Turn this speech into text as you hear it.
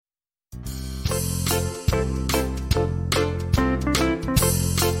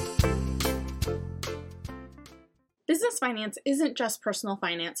finance isn't just personal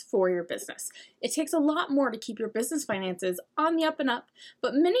finance for your business. It takes a lot more to keep your business finances on the up and up,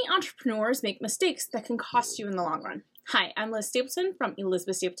 but many entrepreneurs make mistakes that can cost you in the long run. Hi, I'm Liz Stapleton from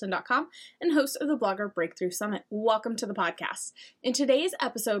elizabethstapleton.com and host of the Blogger Breakthrough Summit. Welcome to the podcast. In today's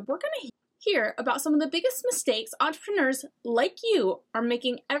episode, we're going to hear about some of the biggest mistakes entrepreneurs like you are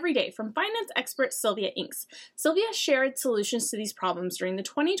making every day from finance expert Sylvia Inks. Sylvia shared solutions to these problems during the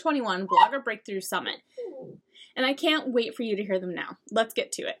 2021 Blogger Breakthrough Summit, and I can't wait for you to hear them now. Let's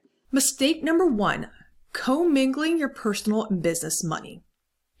get to it. Mistake number 1, commingling your personal and business money.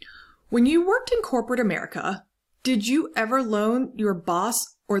 When you worked in corporate America, did you ever loan your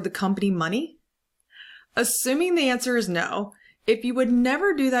boss or the company money? Assuming the answer is no, if you would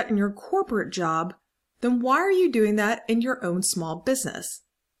never do that in your corporate job, then why are you doing that in your own small business?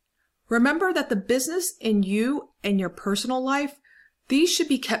 Remember that the business and you and your personal life, these should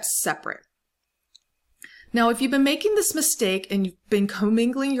be kept separate. Now, if you've been making this mistake and you've been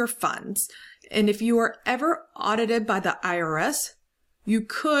commingling your funds, and if you are ever audited by the IRS, you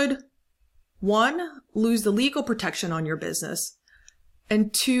could, 1, lose the legal protection on your business,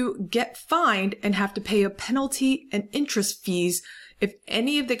 and 2, get fined and have to pay a penalty and interest fees if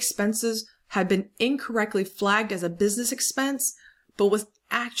any of the expenses had been incorrectly flagged as a business expense, but was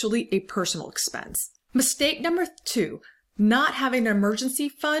actually a personal expense. Mistake number 2, not having an emergency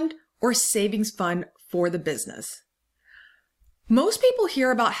fund or savings fund for the business. Most people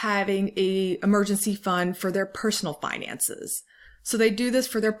hear about having an emergency fund for their personal finances. So they do this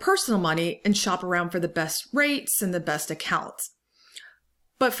for their personal money and shop around for the best rates and the best accounts.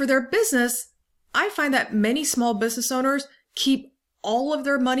 But for their business, I find that many small business owners keep all of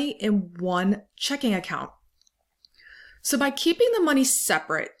their money in one checking account. So by keeping the money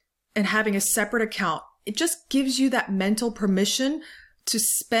separate and having a separate account, it just gives you that mental permission to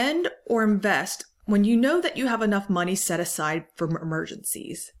spend or invest when you know that you have enough money set aside for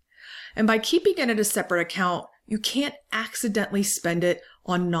emergencies. And by keeping it in a separate account, you can't accidentally spend it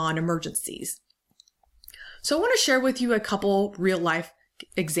on non-emergencies. So I want to share with you a couple real-life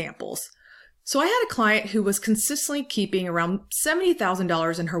examples. So I had a client who was consistently keeping around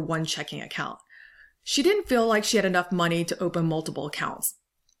 $70,000 in her one checking account. She didn't feel like she had enough money to open multiple accounts.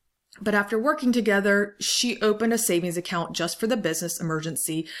 But after working together, she opened a savings account just for the business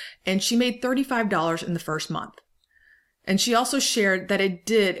emergency, and she made $35 in the first month. And she also shared that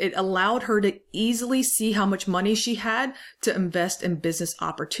it allowed her to easily see how much money she had to invest in business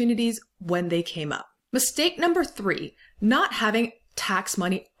opportunities when they came up. Mistake number 3, not having tax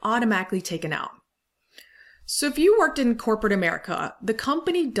money automatically taken out. So if you worked in corporate America, the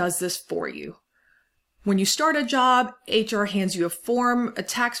company does this for you. When you start a job, HR hands you a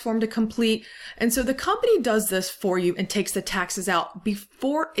tax form to complete. And so the company does this for you and takes the taxes out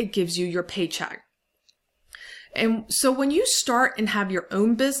before it gives you your paycheck. And so when you start and have your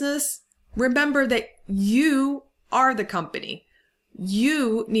own business, remember that you are the company.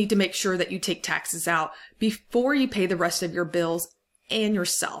 You need to make sure that you take taxes out before you pay the rest of your bills and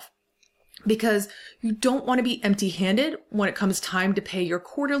yourself, because you don't want to be empty-handed when it comes time to pay your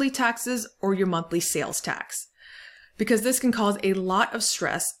quarterly taxes or your monthly sales tax, because this can cause a lot of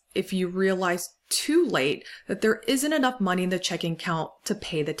stress if you realize too late that there isn't enough money in the checking account to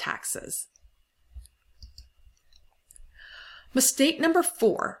pay the taxes. Mistake number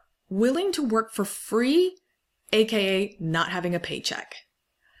 4, willing to work for free, aka not having a paycheck.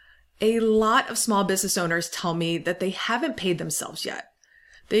 A lot of small business owners tell me that they haven't paid themselves yet.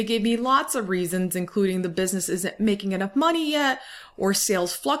 They gave me lots of reasons, including the business isn't making enough money yet, or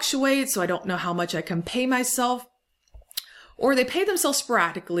sales fluctuate, so I don't know how much I can pay myself. Or they pay themselves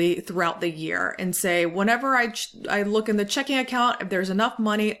sporadically throughout the year and say, whenever I look in the checking account, if there's enough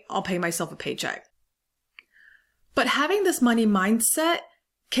money, I'll pay myself a paycheck. But having this money mindset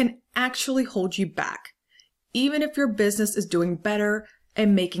can actually hold you back, even if your business is doing better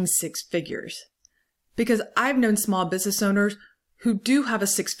and making 6 figures. Because I've known small business owners who do have a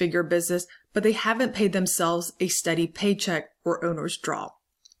 6-figure business, but they haven't paid themselves a steady paycheck or owner's draw.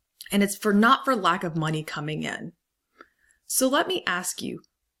 And it's not for lack of money coming in. So let me ask you,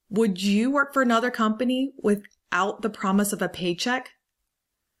 would you work for another company without the promise of a paycheck?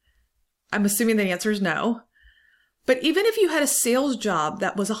 I'm assuming the answer is no. But even if you had a sales job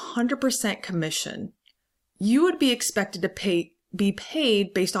that was 100% commission, you would be expected to be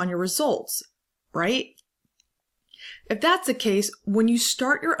paid based on your results, right? If that's the case, when you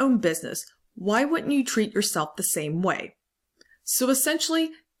start your own business, why wouldn't you treat yourself the same way? So essentially,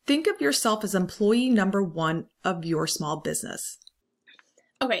 think of yourself as employee number 1 of your small business.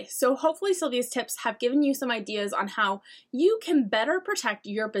 Okay, so hopefully Sylvia's tips have given you some ideas on how you can better protect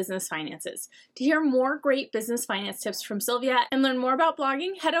your business finances. To hear more great business finance tips from Sylvia and learn more about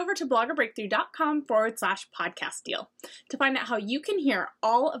blogging, head over to bloggerbreakthrough.com/podcast deal to find out how you can hear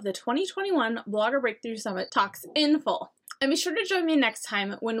all of the 2021 Blogger Breakthrough Summit talks in full. And be sure to join me next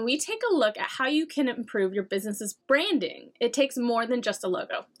time when we take a look at how you can improve your business's branding. It takes more than just a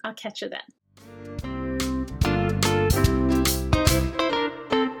logo. I'll catch you then.